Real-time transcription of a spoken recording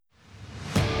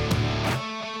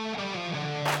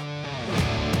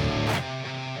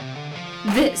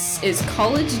This is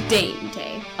College Dame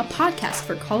Day, a podcast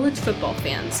for college football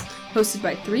fans, hosted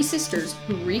by three sisters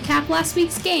who recap last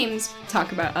week's games,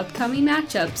 talk about upcoming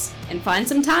matchups, and find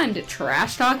some time to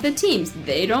trash talk the teams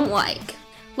they don't like.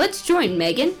 Let's join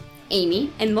Megan,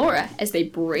 Amy, and Laura as they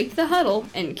break the huddle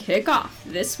and kick off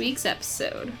this week's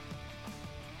episode.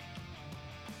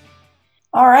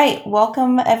 All right,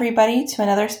 welcome everybody to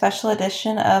another special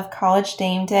edition of College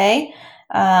Dame Day.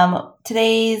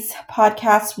 Today's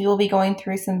podcast, we will be going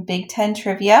through some Big Ten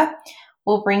trivia.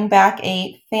 We'll bring back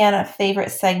a fan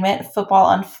favorite segment, Football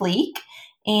on Fleek,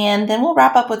 and then we'll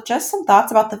wrap up with just some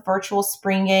thoughts about the virtual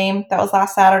spring game that was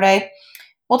last Saturday.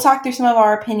 We'll talk through some of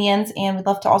our opinions, and we'd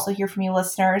love to also hear from you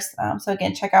listeners. So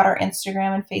again, check out our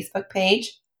Instagram and Facebook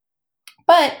page.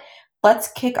 But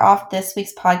let's kick off this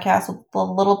week's podcast with a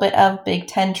little bit of Big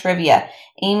Ten trivia.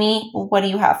 Amy, what do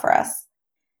you have for us?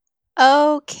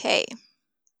 Okay.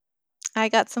 I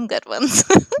got some good ones.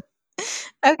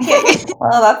 Okay.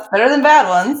 Well, that's better than bad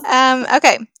ones.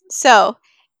 Okay. So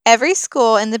every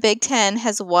school in the Big Ten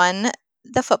has won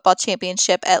the football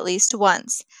championship at least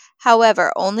once.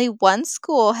 However, only one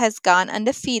school has gone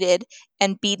undefeated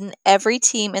and beaten every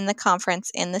team in the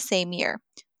conference in the same year.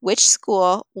 Which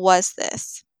school was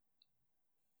this?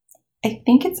 I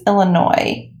think it's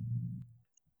Illinois.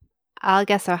 I'll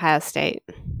guess Ohio State.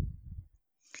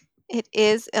 It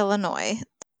is Illinois.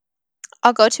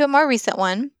 I'll go to a more recent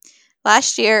one.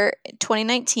 Last year,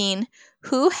 2019,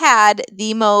 who had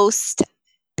the most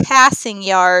passing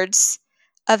yards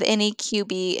of any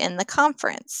QB in the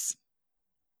conference?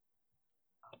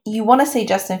 You want to say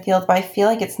Justin Fields, but I feel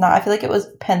like it's not. I feel like it was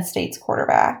Penn State's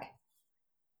quarterback.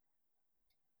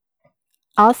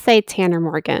 I'll say Tanner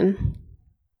Morgan.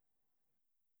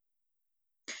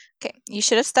 Okay, you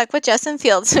should have stuck with Justin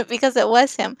Fields because it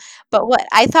was him. But what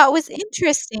I thought was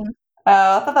interesting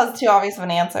Oh, I thought that was too obvious of an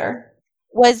answer.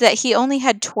 was that he only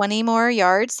had 20 more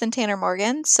yards than Tanner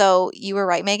Morgan. So you were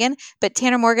right, Megan. But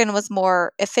Tanner Morgan was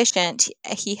more efficient.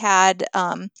 He had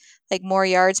more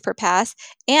yards per pass.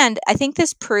 And I think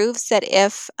this proves that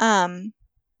if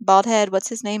Baldhead, what's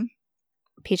his name?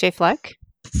 PJ Fleck?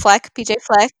 PJ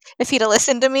Fleck, if he'd have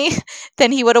listened to me,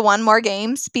 then he would have won more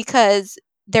games because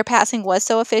their passing was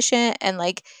so efficient. And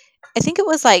I think it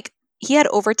was he had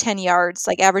over 10 yards,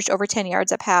 averaged over 10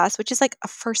 yards a pass, which is a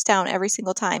first down every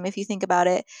single time if you think about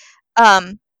it.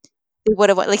 They would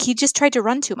have he just tried to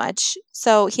run too much.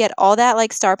 So he had all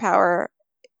that star power,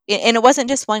 and it wasn't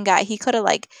just one guy. He could have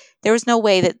there was no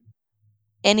way that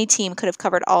any team could have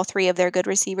covered all three of their good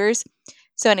receivers.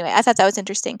 So anyway, I thought that was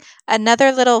interesting.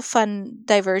 Another little fun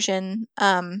diversion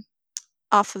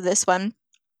off of this one.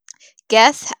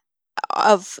 Guess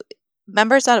of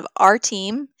members out of our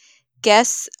team.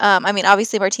 Guess,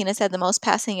 obviously Martinez had the most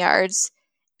passing yards,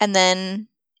 and then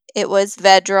it was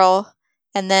Vedral,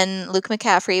 and then Luke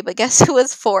McCaffrey, but guess who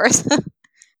was fourth?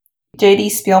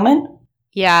 J.D. Spielman?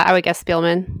 Yeah, I would guess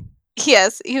Spielman.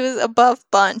 Yes, he was above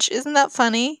Bunch. Isn't that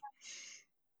funny?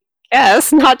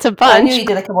 Yes, not to Bunch. Well, I knew he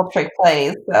did a couple of trick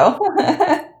plays, so.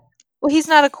 Well, he's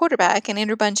not a quarterback, and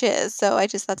Andrew Bunch is, so I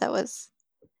just thought that was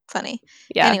funny.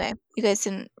 Yeah. Anyway, you guys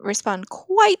didn't respond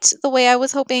quite the way I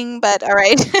was hoping, but all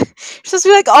right. You're supposed to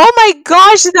be oh my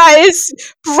gosh, that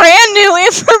is brand new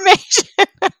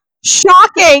information.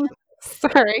 Shocking.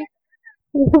 Sorry.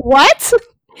 What?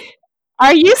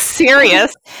 Are you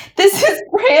serious? This is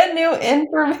brand new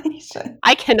information.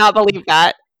 I cannot believe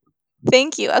that.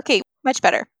 Thank you. Okay, much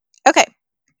better. Okay.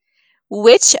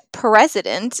 Which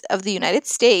president of the United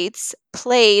States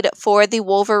played for the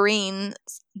Wolverines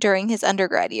during his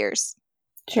undergrad years?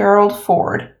 Gerald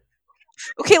Ford.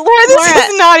 Okay, Laura, this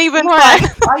is not even fun.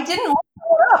 I didn't look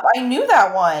it up. I knew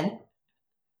that one.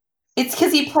 It's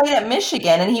because he played at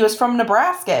Michigan and he was from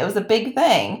Nebraska. It was a big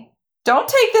thing. Don't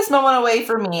take this moment away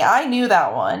from me. I knew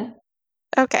that one.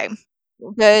 Okay.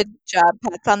 Good job.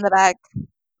 Pats on the back.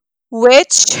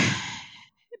 Which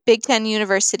Big Ten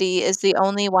university is the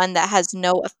only one that has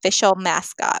no official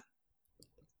mascot?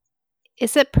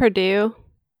 Is it Purdue?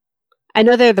 I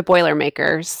know they're the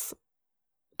Boilermakers.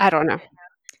 I don't know.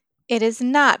 It is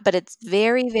not, but it's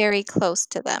very, very close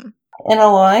to them.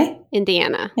 Illinois?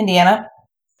 Indiana.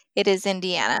 It is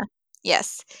Indiana.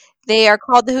 Yes. They are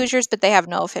called the Hoosiers, but they have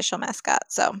no official mascot.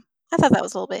 So I thought that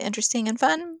was a little bit interesting and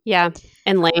fun. Yeah,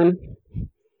 and lame.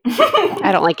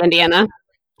 I don't like Indiana.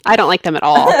 I don't like them at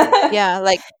all. Yeah,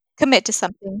 commit to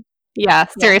something. Yeah,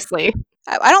 seriously.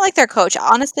 I don't like their coach,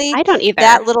 honestly. I don't either.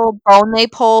 That little bone they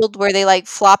pulled where they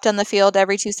flopped on the field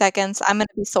every 2 seconds, I'm going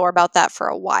to be sore about that for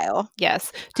a while.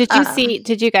 Yes. Did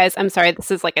you guys, I'm sorry, this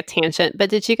is a tangent,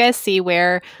 but did you guys see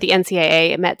where the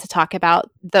NCAA met to talk about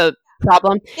the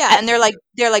problem. Yeah, and they're like,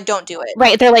 don't do it.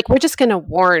 Right. They're like, we're just going to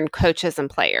warn coaches and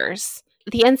players.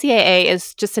 The NCAA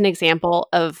is just an example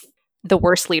of the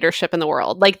worst leadership in the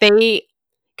world. Like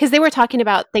because they were talking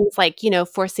about things like,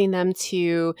 forcing them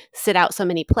to sit out so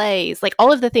many plays, like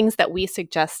all of the things that we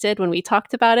suggested when we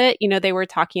talked about it. They were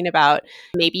talking about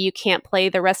maybe you can't play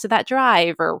the rest of that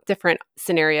drive or different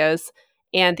scenarios.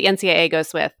 And the NCAA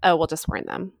goes with, oh, we'll just warn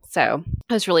them. So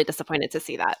I was really disappointed to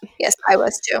see that. Yes, I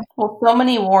was too. Well, so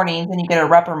many warnings and you get a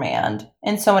reprimand.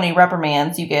 And so many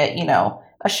reprimands, you get,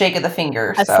 a shake of the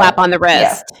finger. A slap on the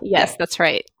wrist. Yeah. Yes, that's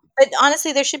right. But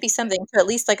honestly, there should be something to at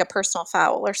least like a personal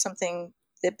foul or something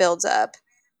that builds up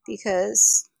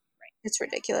because it's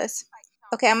ridiculous.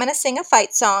 Okay, I'm going to sing a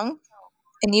fight song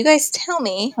and you guys tell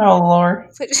me. Oh, Lord.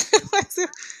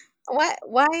 Why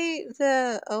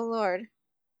oh, Lord.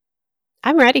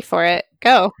 I'm ready for it.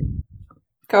 Go.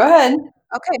 Go ahead.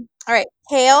 Okay. All right.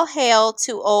 Hail, hail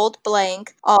to old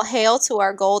blank. All hail to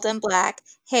our gold and black.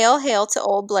 Hail, hail to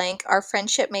old blank. Our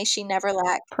friendship may she never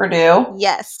lack. Purdue.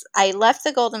 Yes. I left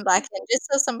the gold and black in just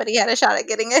so somebody had a shot at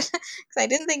getting it because I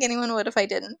didn't think anyone would if I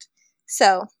didn't.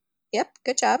 So, yep.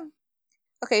 Good job.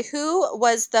 Okay. Who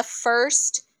was the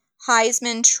first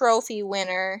Heisman Trophy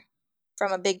winner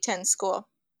from a Big Ten school?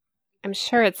 I'm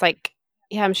sure it's like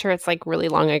really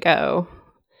long ago.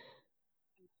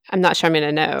 I'm not sure I'm going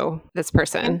to know this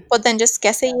person. Well, then just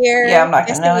guess a year. Yeah, I'm not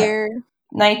going to know year. it.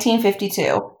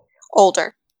 1952.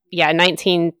 Older. Yeah,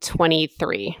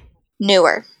 1923.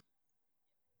 Newer.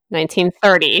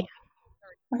 1930.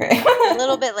 Okay. A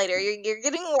little bit later. You're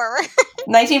getting warmer.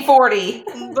 1940.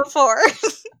 Before.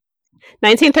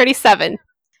 1937.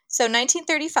 So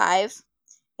 1935.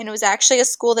 And it was actually a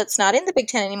school that's not in the Big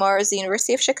Ten anymore. It was the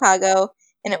University of Chicago.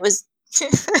 And it was...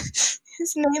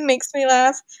 His name makes me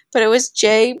laugh. But it was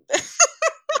Jay...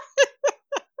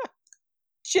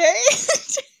 Jay?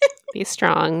 Be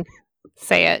strong.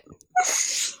 Say it.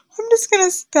 I'm just going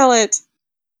to spell it.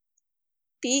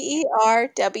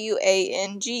 Berwanger?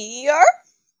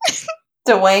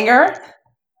 DeWanger.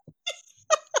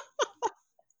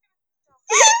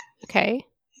 Okay.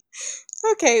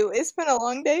 Okay, it's been a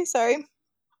long day. Sorry.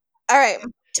 All right.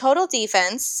 Total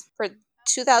defense for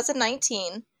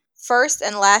 2019. First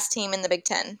and last team in the Big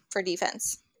Ten for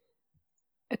defense.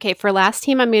 Okay, for last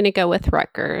team, I'm going to go with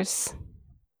Rutgers.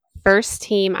 First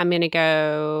team, I'm going to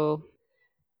go...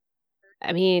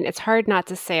 I mean, it's hard not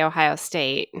to say Ohio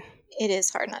State. It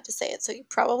is hard not to say it, so you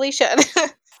probably should.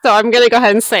 So I'm going to go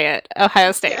ahead and say it.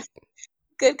 Ohio State. Yeah.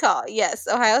 Good call. Yes,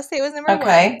 Ohio State was number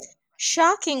Okay. 1.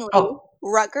 Shockingly,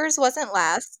 Rutgers wasn't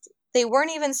last. They weren't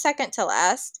even second to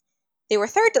last. They were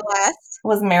third to last.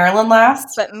 Was Maryland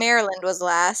last? But Maryland was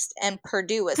last, and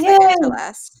Purdue was second to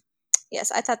last.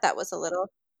 Yes, I thought that was a little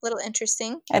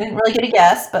interesting. I didn't really get a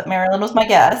guess, but Maryland was my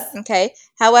guess. Okay.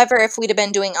 However, if we'd have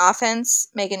been doing offense,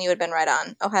 Megan, you would have been right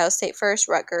on. Ohio State first,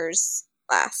 Rutgers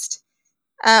last.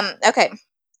 Okay.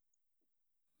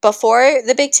 Before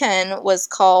the Big Ten was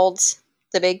called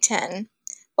the Big Ten,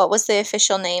 what was the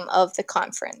official name of the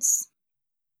conference?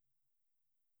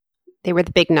 They were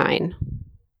the Big Nine.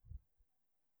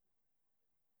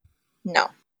 No.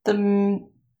 The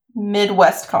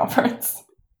Midwest Conference.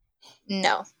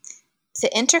 No. The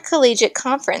Intercollegiate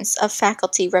Conference of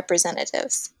Faculty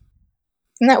Representatives.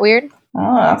 Isn't that weird? Oh,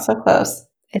 not so close.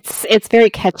 It's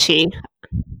very catchy.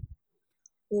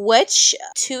 Which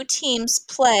 2 teams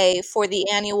play for the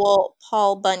annual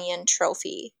Paul Bunyan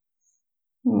Trophy?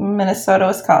 Minnesota,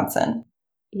 Wisconsin.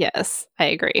 Yes, I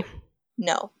agree.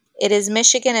 No. It is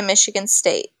Michigan and Michigan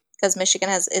State, because Michigan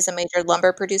is a major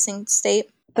lumber producing state.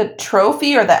 The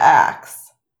trophy or the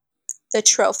axe? The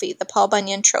trophy, the Paul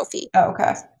Bunyan Trophy. Oh,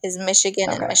 okay. Is Michigan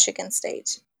and Michigan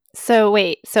State. So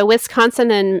wait, so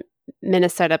Wisconsin and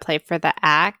Minnesota play for the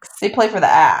Axe? They play for the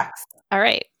axe. All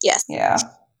right. Yes. Yeah.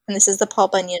 And this is the Paul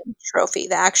Bunyan Trophy,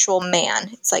 the actual man.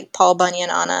 It's like Paul Bunyan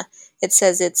it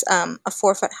says it's a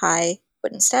 4-foot high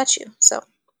wooden statue. So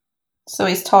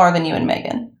he's taller than you and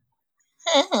Megan.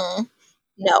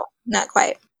 No, not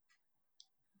quite.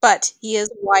 But he is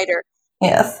wider.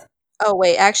 Yes. Oh,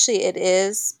 wait. Actually, it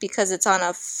is because it's on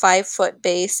a 5-foot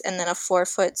base and then a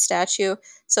 4-foot statue.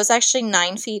 So it's actually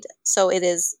 9 feet. So it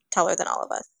is taller than all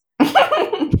of us.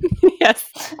 Yes.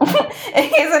 In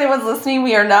case anyone's listening,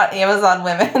 we are not Amazon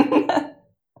women.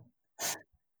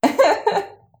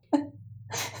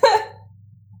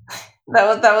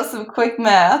 That was some quick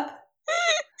math.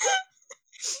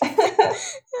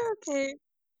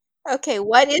 Okay.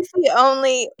 What is the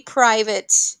only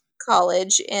private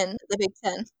college in the Big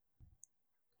Ten?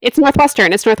 It's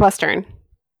Northwestern.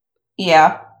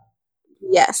 Yeah.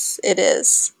 Yes, it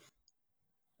is.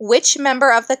 Which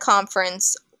member of the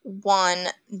conference won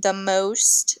the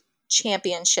most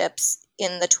championships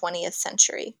in the 20th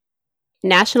century?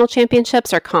 National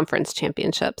championships or conference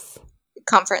championships?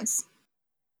 Conference.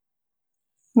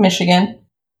 Michigan.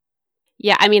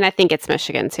 Yeah, I mean, I think it's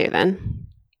Michigan too then.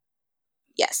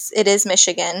 Yes, it is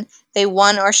Michigan. They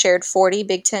won or shared 40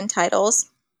 Big Ten titles.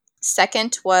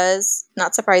 Second was,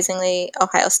 not surprisingly,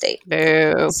 Ohio State.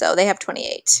 Boo. So they have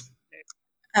 28.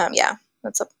 Yeah,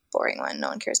 that's a boring one. No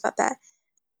one cares about that.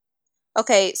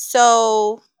 Okay,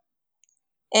 so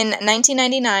in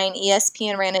 1999,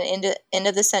 ESPN ran an end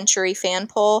of the century fan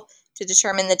poll to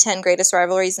determine the 10 greatest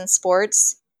rivalries in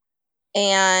sports.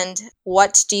 And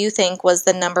what do you think was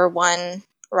the number one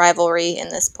rivalry in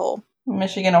this poll?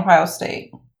 Michigan, Ohio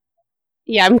State.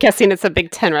 Yeah, I'm guessing it's a Big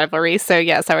Ten rivalry. So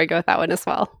yes, I would go with that one as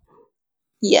well.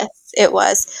 Yes, it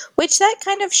was. Which that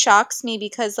kind of shocks me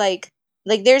because like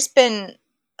there's been,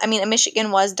 I mean,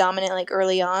 Michigan was dominant like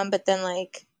early on, but then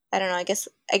like I don't know,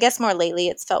 I guess more lately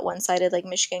it's felt one-sided, like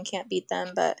Michigan can't beat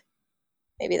them, but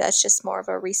maybe that's just more of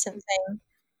a recent thing.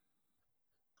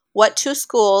 What two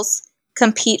schools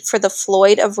compete for the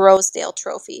Floyd of Rosedale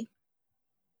Trophy?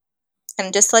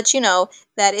 And just to let you know,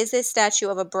 that is a statue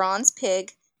of a bronze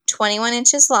pig, 21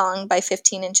 inches long by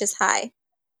 15 inches high.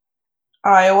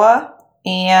 Iowa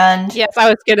and Yes, I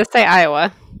was going to say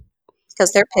Iowa.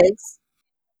 Because they're pigs.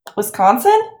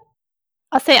 Wisconsin?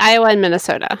 I'll say Iowa and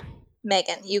Minnesota.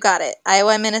 Megan, you got it.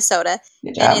 Iowa and Minnesota.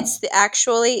 Good job. And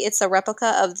it's a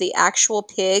replica of the actual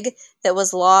pig that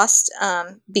was lost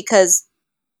because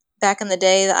back in the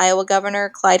day, the Iowa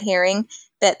governor, Clyde Herring,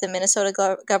 bet the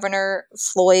Minnesota governor,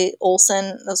 Floyd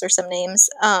Olson, those are some names,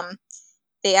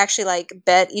 they actually like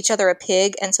bet each other a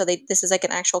pig, and so this is like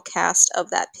an actual cast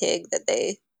of that pig that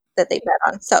they bet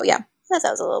on. So yeah, that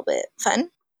was a little bit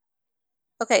fun.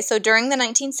 Okay, so during the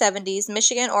 1970s,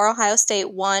 Michigan or Ohio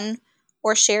State won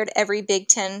or shared every Big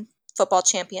Ten football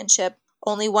championship.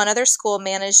 Only one other school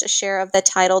managed a share of the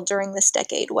title during this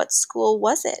decade. What school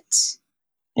was it?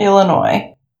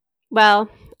 Illinois. Well,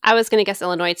 I was going to guess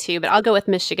Illinois too, but I'll go with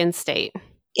Michigan State.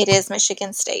 It is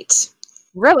Michigan State.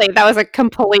 Really? That was a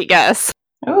complete guess.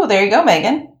 Oh, there you go,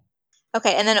 Megan.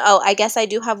 Okay, and then, I guess I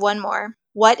do have one more.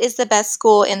 What is the best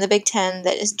school in the Big Ten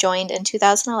that is joined in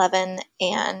 2011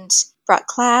 and brought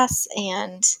class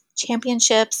and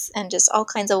championships and just all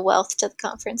kinds of wealth to the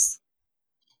conference?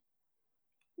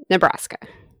 Nebraska.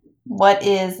 What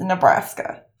is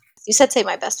Nebraska? You said say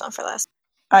my best one for last.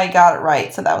 I got it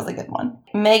right, so that was a good one.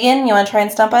 Megan, you want to try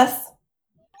and stump us?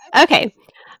 Okay.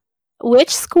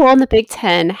 Which school in the Big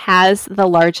Ten has the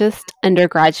largest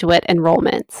undergraduate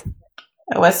enrollment?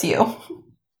 OSU.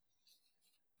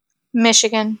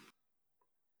 Michigan.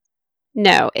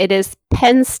 No, it is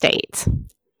Penn State.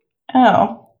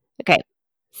 Oh. Okay.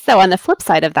 So on the flip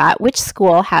side of that, which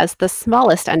school has the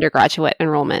smallest undergraduate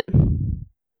enrollment?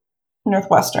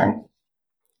 Northwestern.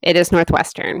 It is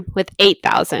Northwestern with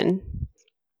 8,000.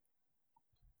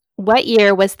 What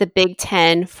year was the Big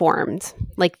Ten formed?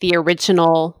 Like the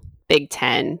original Big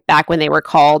Ten, back when they were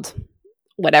called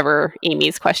whatever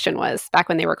Amy's question was, back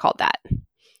when they were called that.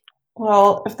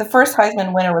 Well, if the first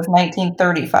Heisman winner was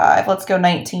 1935, let's go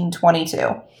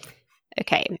 1922.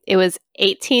 Okay, it was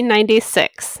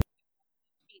 1896.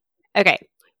 Okay,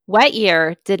 what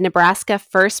year did Nebraska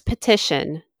first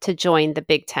petition to join the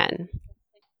Big Ten?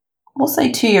 We'll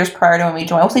say 2 years prior to when we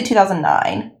joined. We'll say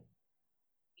 2009.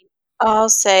 I'll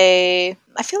say,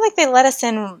 I feel like they let us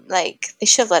in, like, they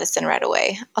should have let us in right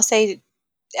away. I'll say,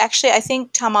 actually, I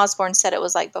think Tom Osborne said it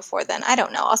was like before then. I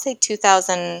don't know. I'll say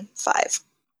 2005.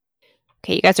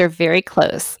 Okay, you guys are very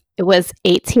close. It was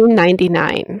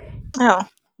 1899. Oh.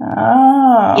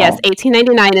 Oh. Yes,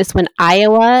 1899 is when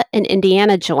Iowa and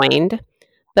Indiana joined,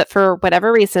 but for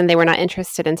whatever reason, they were not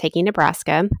interested in taking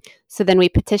Nebraska. So then we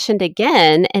petitioned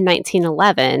again in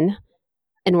 1911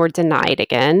 and were denied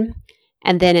again.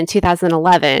 And then in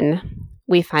 2011,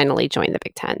 we finally joined the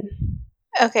Big Ten.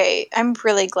 Okay, I'm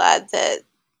really glad that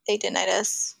they denied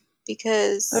us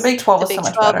because The Big 12 was so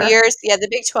much better. The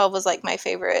Big 12 was like my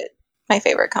favorite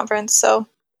conference. So,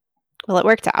 Well, it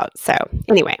worked out. So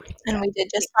anyway. and we did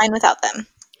just fine without them.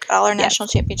 Got all our national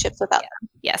championships without them.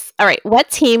 Yes. All right. What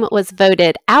team was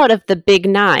voted out of the Big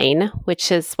Nine,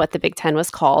 which is what the Big Ten was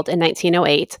called in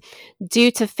 1908,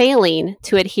 due to failing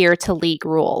to adhere to league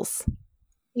rules?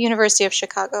 University of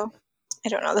Chicago. I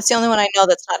don't know. That's the only one I know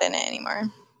that's not in it anymore.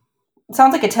 It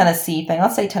sounds like a Tennessee thing.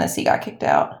 Let's say Tennessee got kicked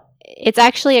out. It's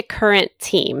actually a current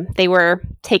team. They were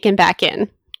taken back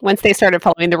in once they started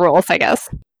following the rules, I guess.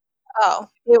 Oh,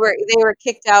 they were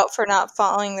kicked out for not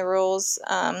following the rules.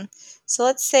 So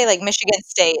let's say like Michigan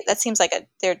State. That seems like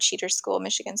they're a cheater school,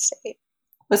 Michigan State.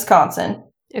 Wisconsin.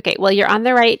 Okay. Well, you're on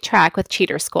the right track with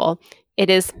cheater school. It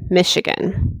is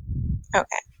Michigan. Okay.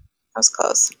 I was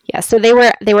close. Yeah, so they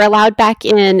were allowed back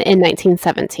in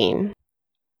 1917.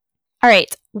 All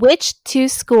right, which two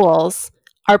schools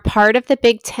are part of the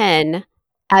Big Ten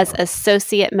as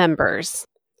associate members?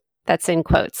 That's in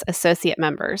quotes, associate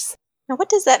members. Now, what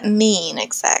does that mean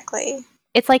exactly?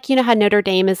 It's like, you know how Notre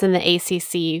Dame is in the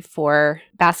ACC for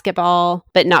basketball,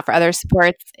 but not for other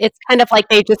sports? It's kind of like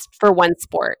they just for one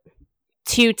sport.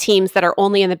 Two teams that are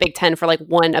only in the Big Ten for like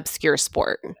one obscure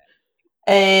sport.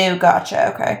 Oh,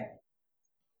 gotcha. Okay.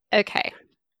 Okay.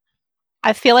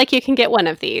 I feel like you can get one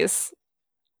of these.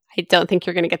 I don't think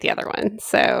you're going to get the other one.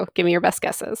 So give me your best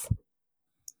guesses.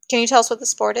 Can you tell us what the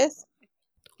sport is?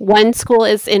 One school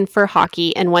is in for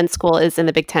hockey and one school is in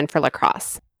the Big Ten for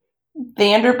lacrosse.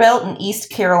 Vanderbilt and East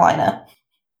Carolina.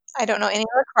 I don't know any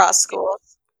lacrosse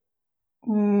schools.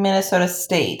 Minnesota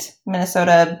State.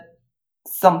 Minnesota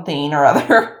something or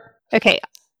other. Okay,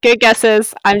 good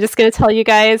guesses. I'm just going to tell you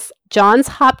guys, Johns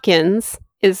Hopkins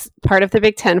is part of the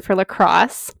Big Ten for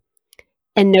lacrosse,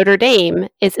 and Notre Dame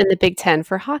is in the Big Ten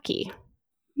for hockey.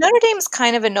 Notre Dame's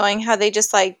kind of annoying how they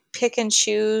just like pick and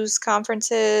choose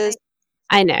conferences.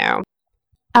 I know.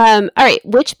 All right,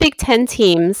 which Big Ten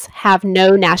teams have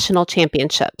no national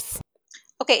championships?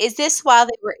 Okay, is this while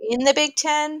they were in the Big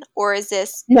Ten, or is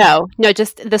this... No,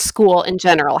 just the school in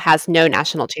general has no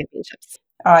national championships.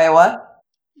 Iowa.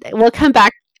 We'll come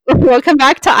back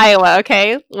to Iowa,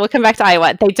 okay? We'll come back to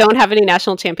Iowa. They don't have any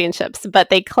national championships, but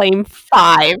they claim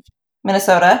 5.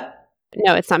 Minnesota.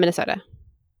 No, it's not Minnesota.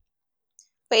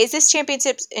 Wait, is this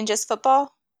championships in just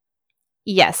football?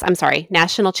 Yes, I'm sorry.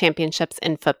 National championships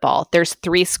in football. There's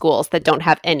 3 schools that don't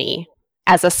have any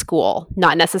as a school,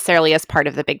 not necessarily as part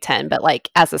of the Big Ten, but like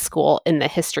as a school in the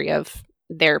history of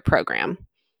their program.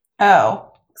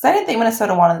 Oh, because I didn't think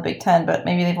Minnesota won in the Big Ten, but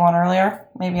maybe they've won earlier.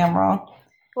 Maybe I'm wrong.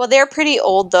 Well, they're pretty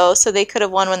old, though, so they could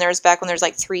have won when there's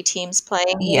like 3 teams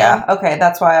playing. Yeah, okay,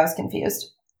 that's why I was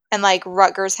confused. And like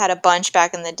Rutgers had a bunch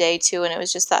back in the day, too, and it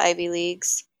was just the Ivy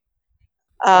Leagues.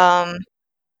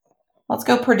 Let's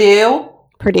go Purdue.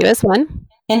 Purdue is 1.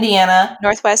 Indiana.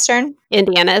 Northwestern.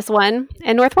 Indiana is 1.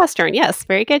 And Northwestern. Yes,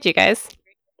 very good, you guys.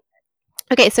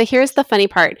 Okay, so here's the funny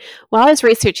part. While I was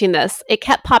researching this, it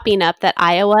kept popping up that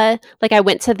Iowa, like I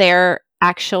went to their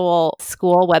actual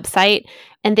school website,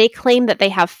 and they claim that they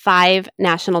have 5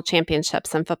 national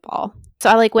championships in football. So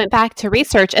I like went back to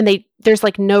research, and there's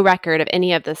like no record of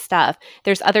any of this stuff.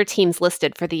 There's other teams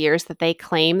listed for the years that they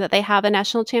claim that they have a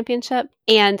national championship.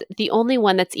 And the only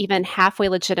one that's even halfway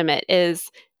legitimate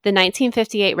is the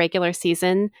 1958 regular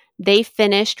season. They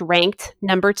finished ranked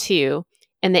number 2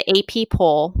 in the AP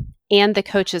poll and the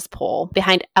coaches poll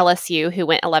behind LSU, who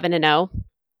went 11-0.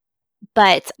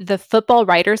 But the Football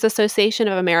Writers Association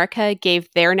of America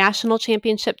gave their national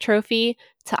championship trophy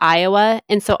to Iowa,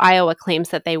 and so Iowa claims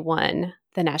that they won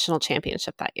the national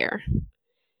championship that year.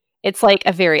 It's like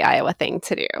a very Iowa thing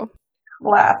to do.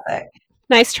 Classic.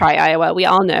 Nice try, Iowa. We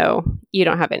all know you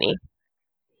don't have any.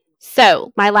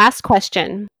 So, my last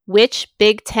question. Which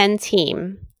Big Ten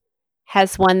team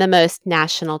has won the most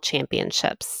national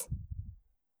championships?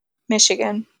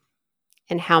 Michigan.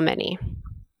 And how many?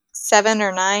 7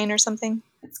 or 9 or something.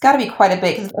 It's got to be quite a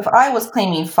bit, because if I was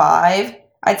claiming 5,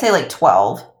 I'd say like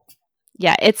 12.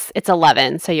 Yeah, it's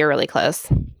 11, so you're really close.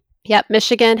 Yep,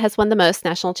 Michigan has won the most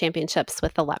national championships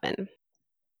with 11.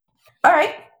 All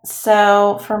right,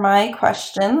 so for my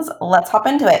questions, let's hop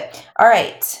into it. All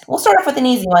right, we'll start off with an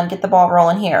easy one, get the ball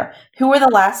rolling here. Who were the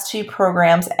last 2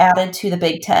 programs added to the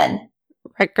Big Ten?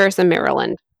 Rutgers and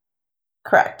Maryland.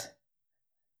 Correct.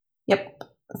 Yep.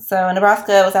 So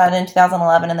Nebraska was added in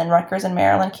 2011, and then Rutgers and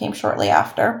Maryland came shortly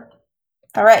after.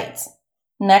 All right.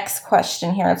 Next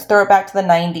question here. Let's throw it back to the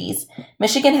 90s.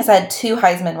 Michigan has had 2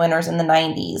 Heisman winners in the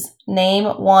 90s. Name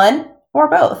one or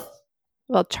both.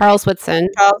 Well, Charles Woodson.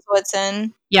 Charles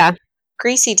Woodson. Yeah.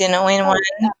 Greasy didn't win one.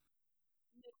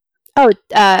 Oh,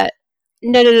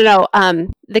 no.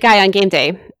 The guy on game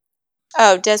day.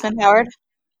 Oh, Desmond Howard?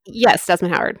 Yes,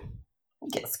 Desmond Howard.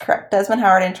 Yes, correct. Desmond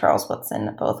Howard and Charles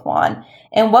Woodson both won.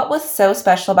 And what was so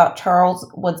special about Charles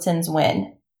Woodson's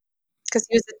win? Because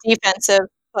he was a defensive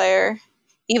player,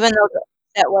 even though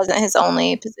that wasn't his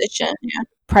only position. Yeah.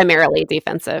 Primarily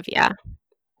defensive, yeah.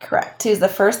 Correct. He was the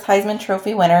first Heisman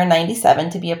Trophy winner in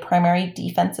 97 to be a primary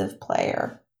defensive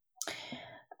player.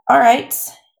 All right.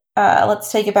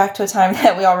 Let's take it back to a time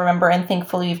that we all remember, and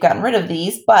thankfully we've gotten rid of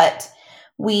these, but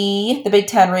the Big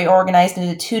Ten, reorganized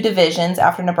into 2 divisions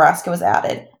after Nebraska was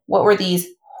added. What were these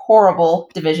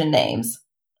horrible division names?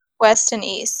 West and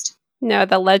East. No,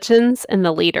 the Legends and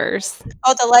the Leaders.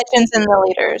 Oh, the Legends and the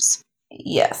Leaders.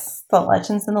 Yes, the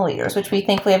Legends and the Leaders, which we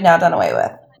thankfully have now done away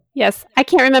with. Yes. I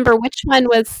can't remember which one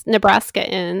was Nebraska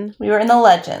in. We were in the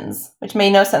Legends, which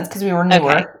made no sense because we were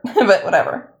newer, but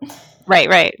whatever.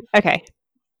 Right. Okay.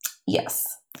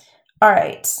 Yes. All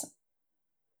right.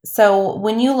 So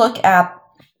when you look at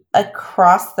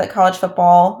across the college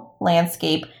football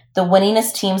landscape, the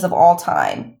winningest teams of all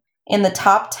time, in the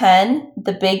top 10,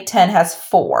 the Big Ten has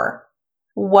 4.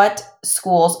 What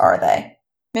schools are they?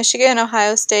 Michigan,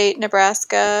 Ohio State,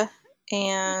 Nebraska,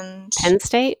 and Penn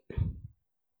State?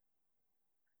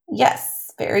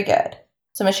 Yes, very good.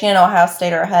 So Michigan and Ohio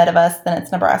State are ahead of us, then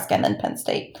it's Nebraska and then Penn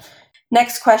State.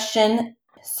 Next question.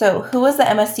 So who was the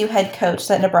MSU head coach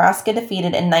that Nebraska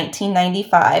defeated in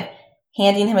 1995,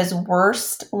 handing him his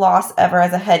worst loss ever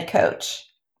as a head coach?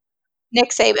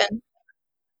 Nick Saban.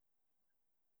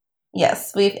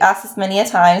 Yes, we've asked this many a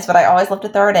times, but I always love to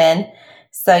throw it in.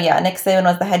 So yeah, Nick Saban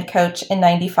was the head coach in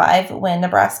 95 when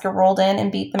Nebraska rolled in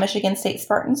and beat the Michigan State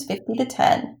Spartans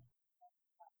 50-10.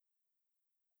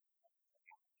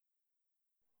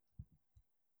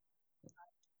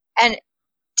 And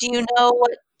do you know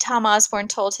what Tom Osborne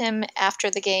told him after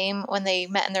the game when they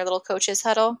met in their little coaches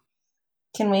huddle?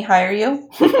 Can we hire you?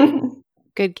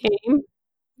 Good game.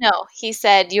 No, he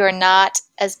said, "You are not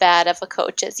as bad of a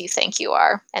coach as you think you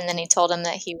are." And then he told him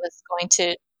that he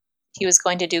was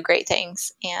going to do great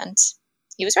things, and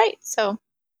he was right. So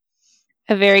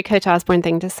A very Coach Osborne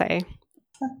thing to say.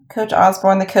 Coach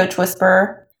Osborne, the coach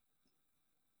whisperer.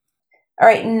 All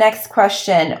right, next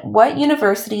question. What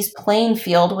university's playing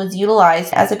field was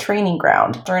utilized as a training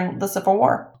ground during the Civil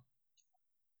War?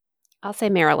 I'll say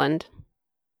Maryland.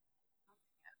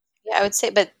 yeah, I would say,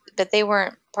 but they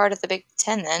weren't part of the Big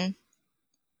Ten then.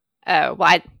 Oh,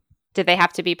 well, did they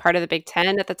have to be part of the Big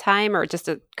Ten at the time or just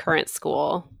a current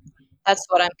school? That's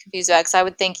what I'm confused about because I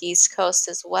would think East Coast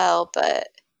as well. But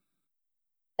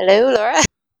hello, Laura.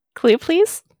 Clue,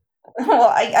 please? Well,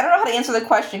 I don't know how to answer the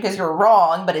question because you're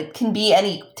wrong, but it can be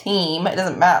any team. It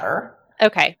doesn't matter.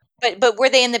 Okay. But were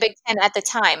they in the Big Ten at the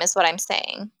time? Is what I'm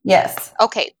saying. Yes.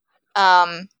 Okay.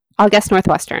 I'll guess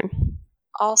Northwestern.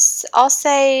 I'll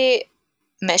say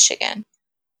Michigan.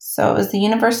 So it was the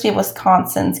University of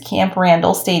Wisconsin's Camp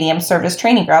Randall Stadium served as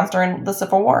training grounds during the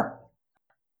Civil War.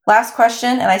 Last question,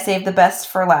 and I saved the best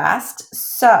for last.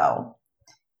 So,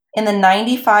 in the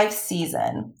 95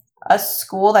 season, a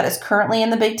school that is currently in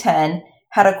the Big Ten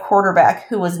had a quarterback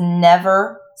who was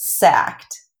never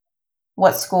sacked.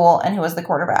 What school and who was the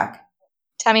quarterback?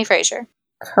 Tommy Frazier.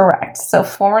 Correct. So,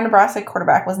 former Nebraska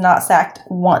quarterback was not sacked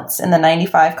once in the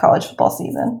 95 college football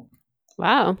season.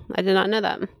 Wow, I did not know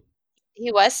that.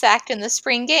 He was sacked in the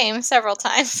spring game several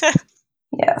times.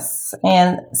 Yes.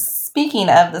 And speaking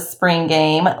of the spring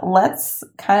game, let's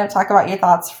kind of talk about your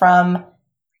thoughts from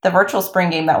the virtual spring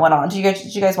game that went on. Did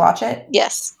you guys watch it?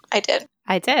 Yes, I did.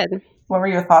 I did. What were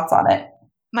your thoughts on it?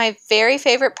 My very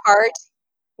favorite part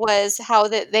was how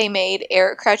that they made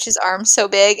Eric Crouch's arms so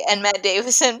big, and Matt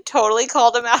Davison totally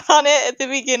called him out on it at the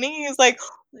beginning. He was like,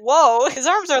 "Whoa, his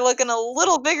arms are looking a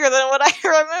little bigger than what I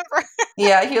remember."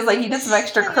 Yeah, he was like, he did some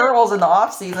extra curls in the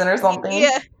off season or something.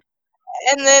 Yeah.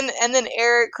 And then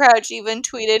Eric Crouch even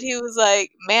tweeted, he was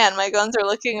like, "Man, my guns are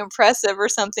looking impressive," or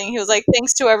something. He was like,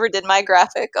 "Thanks to whoever did my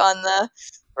graphic on the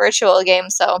virtual game."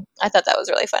 So I thought that was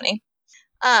really funny.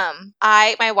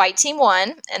 My white team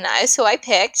won, and that is who I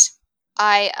picked.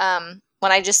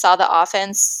 When I just saw the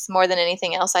offense more than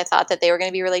anything else, I thought that they were going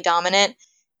to be really dominant.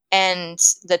 And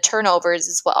the turnovers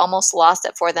is what almost lost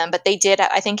it for them. But they did.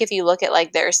 I think if you look at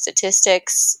like their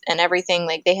statistics and everything,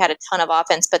 like they had a ton of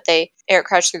offense, but Eric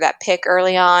Crouch threw that pick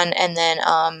early on, and then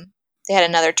they had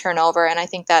another turnover, and I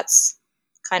think that's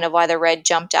kind of why the red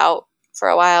jumped out for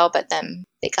a while, but then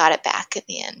they got it back at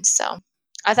the end. So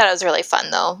I thought it was really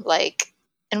fun though.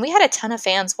 And we had a ton of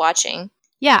fans watching.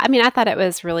 Yeah, I mean, I thought it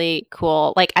was really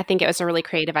cool. Like, I think it was a really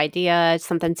creative idea,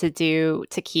 something to do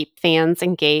to keep fans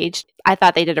engaged. I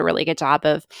thought they did a really good job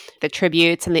of the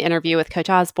tributes and the interview with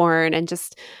Coach Osborne and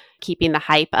just keeping the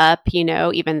hype up,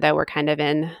 even though we're kind of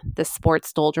in the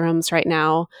sports doldrums right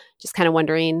now, just kind of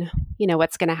wondering,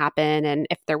 what's going to happen and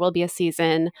if there will be a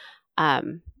season.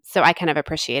 So I kind of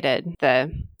appreciated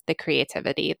the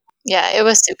creativity. Yeah, it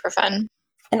was super fun.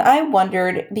 And I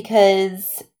wondered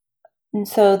because...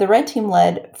 So the red team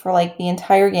led for like the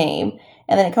entire game,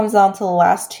 and then it comes down to the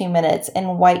last 2 minutes,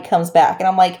 and white comes back, and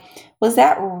I'm like, was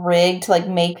that rigged to like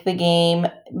make the game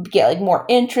get like more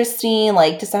interesting,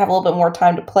 like just to have a little bit more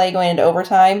time to play going into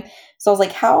overtime? So I was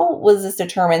like, how was this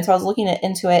determined? So I was looking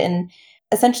into it, and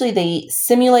essentially they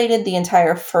simulated the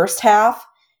entire first half,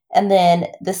 and then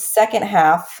the second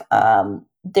half,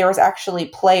 there was actually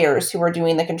players who were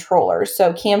doing the controllers.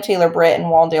 So Cam Taylor-Britt and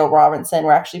Wandale Robinson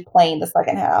were actually playing the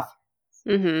second half.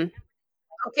 Mm-hmm.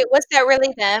 Okay, was that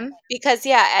really them? Because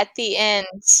yeah, at the end,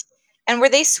 and were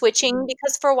they switching?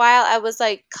 Because for a while I was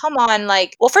like, come on,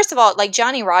 like, well, first of all, like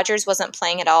Johnny Rogers wasn't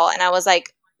playing at all, and I was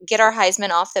like, get our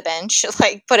Heisman off the bench,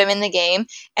 like put him in the game,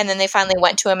 and then they finally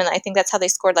went to him, and I think that's how they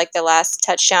scored like the last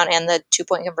touchdown and the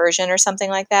 2-point conversion or something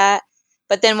like that.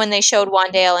 But then when they showed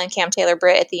Wandale and Cam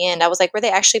Taylor-Britt at the end, I was like, were they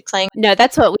actually playing? No,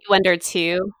 that's what we wondered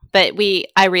too. But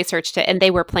I researched it, and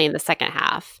they were playing the second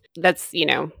half. That's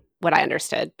what I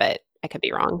understood, but I could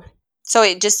be wrong. So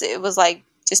it was like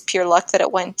just pure luck that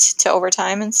it went to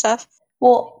overtime and stuff.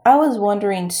 Well, I was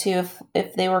wondering too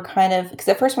if they were kind of, because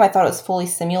at first when I thought it was fully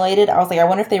simulated, I was like, I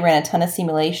wonder if they ran a ton of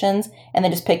simulations and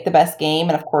then just picked the best game,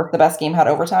 and of course the best game had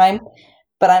overtime.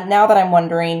 But now that I'm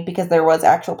wondering, because there was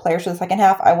actual players for the second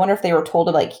half, I wonder if they were told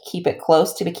to like keep it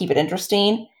close to keep it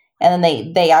interesting, and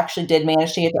then they actually did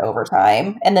manage to get to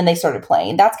overtime, and then they started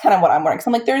playing. That's kind of what I'm wondering. Because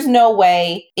I'm like, there's no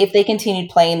way if they continued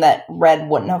playing that Red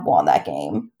wouldn't have won that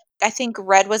game. I think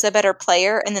Red was a better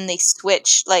player, and then they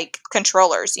switched like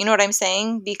controllers. You know what I'm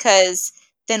saying? Because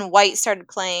then White started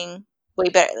playing way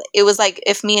better. It was like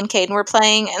if me and Caden were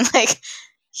playing, and like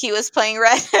he was playing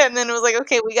Red, and then it was like,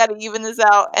 okay, we got to even this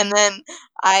out. And then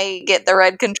I get the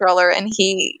Red controller, and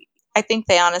I think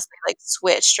they honestly like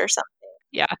switched or something.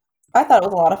 Yeah. I thought it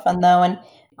was a lot of fun though, and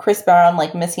Chris Brown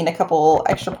like missing a couple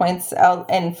extra points out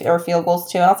or field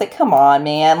goals too. And I was like, come on,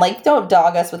 man, like don't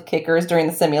dog us with kickers during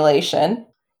the simulation.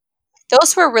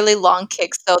 Those were really long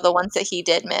kicks, though, the ones that he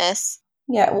did miss.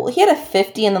 Yeah, well, he had a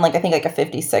 50 and then I think a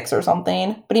 56 or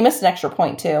something, but he missed an extra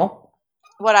point too.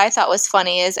 What I thought was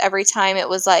funny is every time it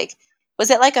was like, was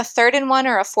it like a 3rd and 1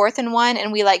 or a 4th and 1?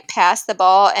 And we like passed the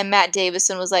ball, and Matt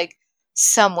Davison was like,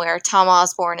 somewhere Tom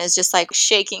Osborne is just like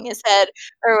shaking his head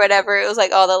or whatever. It was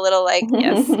like all the little like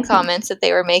comments that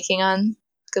they were making on,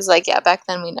 because like, yeah, back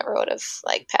then we never would have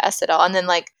like passed it all. And then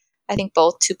like, I think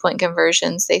both 2-point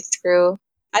conversions they threw.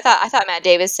 I thought Matt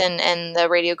Davison and the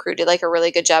radio crew did like a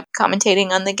really good job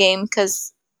commentating on the game,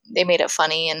 because they made it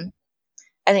funny, and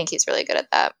I think he's really good at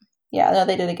that. Yeah, no,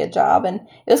 they did a good job, and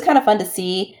it was kind of fun to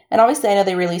see. And obviously, I know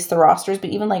they released the rosters, but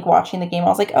even like watching the game, I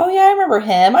was like, oh yeah, I remember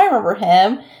him.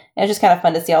 And it was just kind of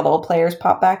fun to see all the old players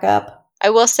pop back up. I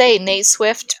will say Nate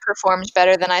Swift performed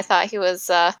better than I thought he was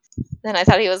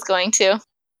going to.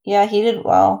 Yeah, he did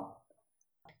well.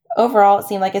 Overall, it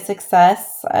seemed like a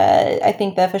success. I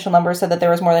think the official numbers said that there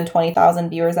was more than 20,000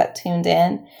 viewers that tuned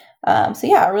in. So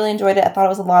yeah, I really enjoyed it. I thought it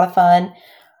was a lot of fun.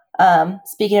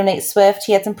 Speaking of Nate Swift,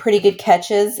 he had some pretty good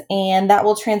catches, and that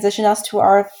will transition us to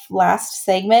our last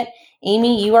segment.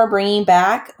 Amy, you are bringing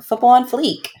back Football on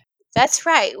Fleek. That's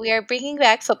right. We are bringing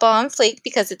back Football on Fleek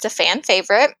because it's a fan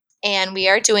favorite, and we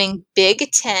are doing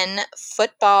Big Ten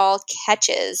football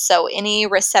catches. So any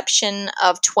reception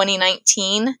of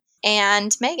 2019.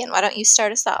 And Megan, why don't you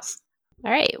start us off?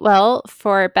 All right. Well,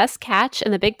 for best catch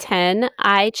in the Big Ten,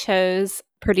 I chose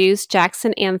Purdue's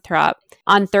Jackson Anthrop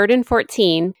on 3rd and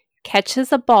 14.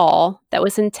 Catches a ball that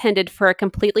was intended for a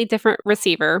completely different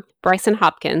receiver, Bryson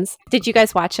Hopkins. Did you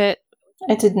guys watch it?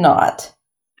 I did not.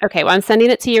 Okay, well, I'm sending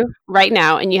it to you right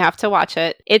now, and you have to watch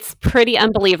it. It's pretty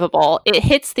unbelievable. It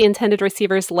hits the intended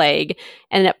receiver's leg,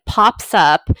 and it pops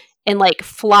up and like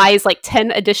flies like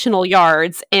 10 additional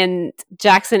yards, and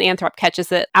Jackson Anthrop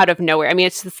catches it out of nowhere. I mean,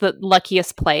 it's just the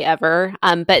luckiest play ever.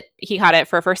 But he caught it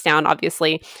for a first down,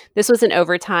 obviously. This was in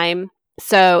overtime,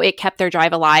 so it kept their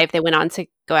drive alive. They went on to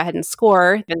go ahead and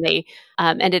score, and they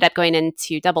ended up going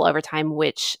into double overtime,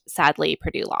 which sadly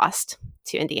Purdue lost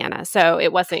to Indiana. So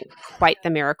it wasn't quite the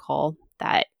miracle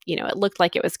that, it looked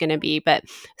like it was going to be, but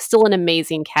still an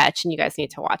amazing catch, and you guys need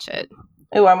to watch it.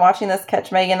 Oh, I'm watching this catch,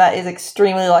 Megan. That is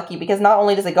extremely lucky, because not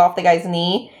only does it go off the guy's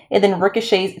knee, it then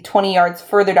ricochets 20 yards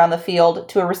further down the field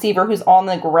to a receiver who's on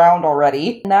the ground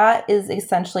already. And that is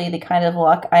essentially the kind of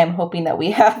luck I am hoping that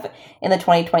we have in the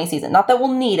 2020 season. Not that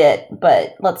we'll need it,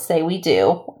 but let's say we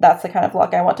do. That's the kind of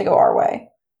luck I want to go our way.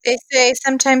 They say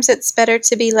sometimes it's better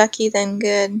to be lucky than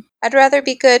good. I'd rather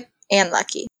be good and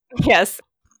lucky. Yes.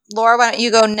 Laura, why don't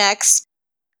you go next?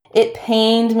 It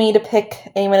pained me to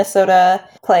pick a Minnesota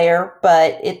player,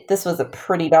 but this was a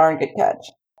pretty darn good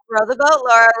catch. Row the boat,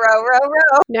 Laura. Row, row,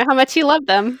 row. You know how much you love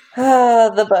them.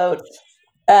 The boat.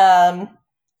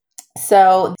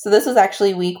 So this was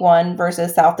actually week 1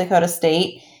 versus South Dakota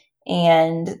State,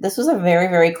 and this was a very,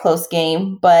 very close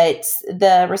game, but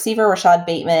the receiver, Rashad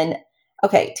Bateman,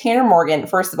 okay, Tanner Morgan,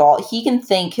 first of all, he can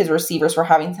thank his receivers for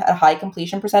having a high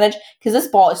completion percentage, because this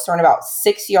ball is thrown about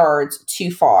 6 yards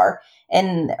too far.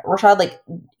 And Rashad,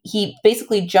 he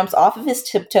basically jumps off of his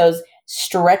tiptoes,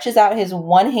 stretches out his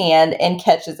one hand, and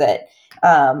catches it.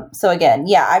 So again,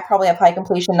 yeah, I probably have high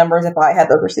completion numbers if I had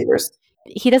those receivers.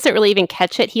 He doesn't really even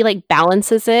catch it. He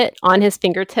balances it on his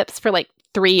fingertips for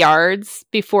 3 yards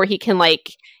before he can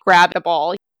like grab the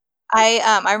ball.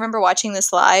 I remember watching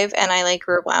this live and I like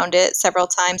rewound it several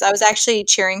times. I was actually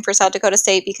cheering for South Dakota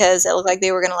State because it looked like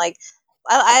they were gonna like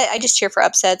I just cheer for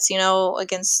upsets,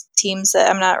 against teams that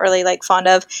I'm not really like fond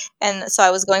of. And so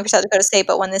I was going for South Dakota State,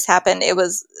 but when this happened, it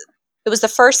was the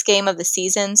first game of the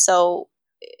season, so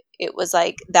it was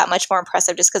like that much more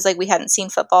impressive just because like we hadn't seen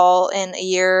football in a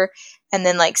year, and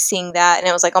then like seeing that and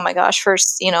it was like, oh my gosh,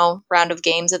 first round of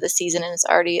games of the season and it's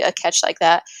already a catch like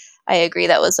that. I agree,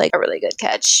 that was like a really good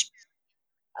catch.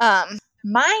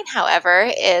 Mine,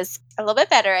 however, is a little bit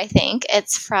better, I think.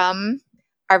 It's from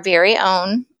our very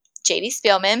own JD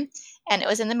Spielman, and it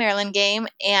was in the Maryland game.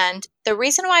 And the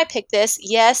reason why I picked this,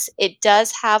 yes, it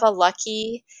does have a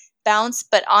lucky bounce,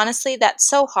 but honestly, that's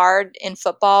so hard in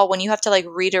football when you have to like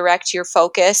redirect your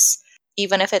focus,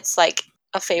 even if it's like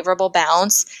a favorable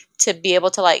bounce, to be able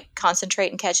to like concentrate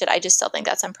and catch it. I just still think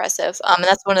that's impressive. And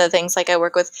that's one of the things like I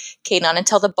work with Caden on.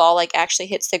 Until the ball like actually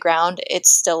hits the ground,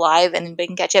 it's still live and we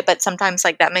can catch it. But sometimes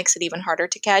like that makes it even harder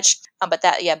to catch. But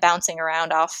that, yeah, bouncing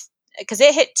around off, because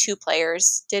it hit 2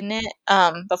 players, didn't it?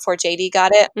 Before JD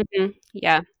got it. Mm-hmm.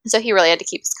 Yeah. So he really had to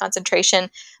keep his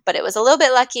concentration. But it was a little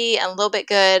bit lucky and a little bit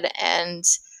good. And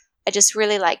I just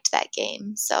really liked that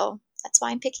game. So that's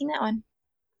why I'm picking that one.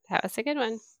 That was a good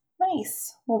one.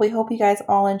 Nice. Well, we hope you guys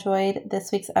all enjoyed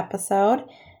this week's episode.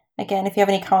 Again, if you have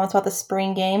any comments about the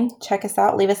spring game, check us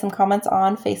out. Leave us some comments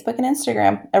on Facebook and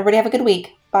Instagram. Everybody have a good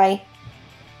week. Bye.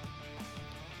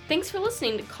 Thanks for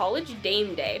listening to College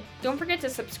Dame Day. Don't forget to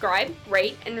subscribe,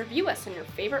 rate, and review us on your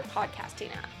favorite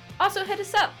podcasting app. Also, hit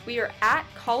us up. We are at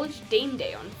College Dame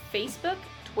Day on Facebook,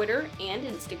 Twitter, and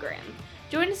Instagram.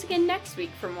 Join us again next week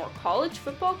for more college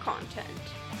football content.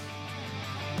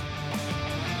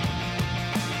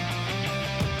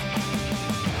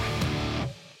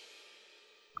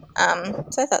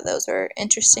 So I thought those were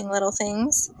interesting little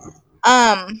things.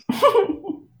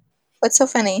 What's so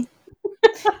funny?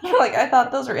 Like, I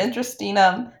thought those were interesting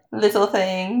little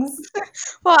things.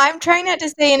 Well, I'm trying not to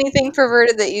say anything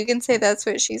perverted that you can say that's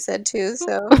what she said too,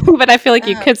 so. But I feel like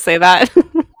you could say that.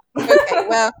 Okay,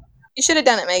 well, you should have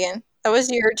done it, Megan. That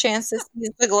was your chance to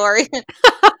seize the glory.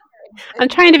 I'm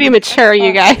trying to be mature,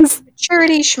 you guys.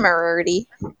 Maturity schmurdy.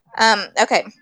 Okay.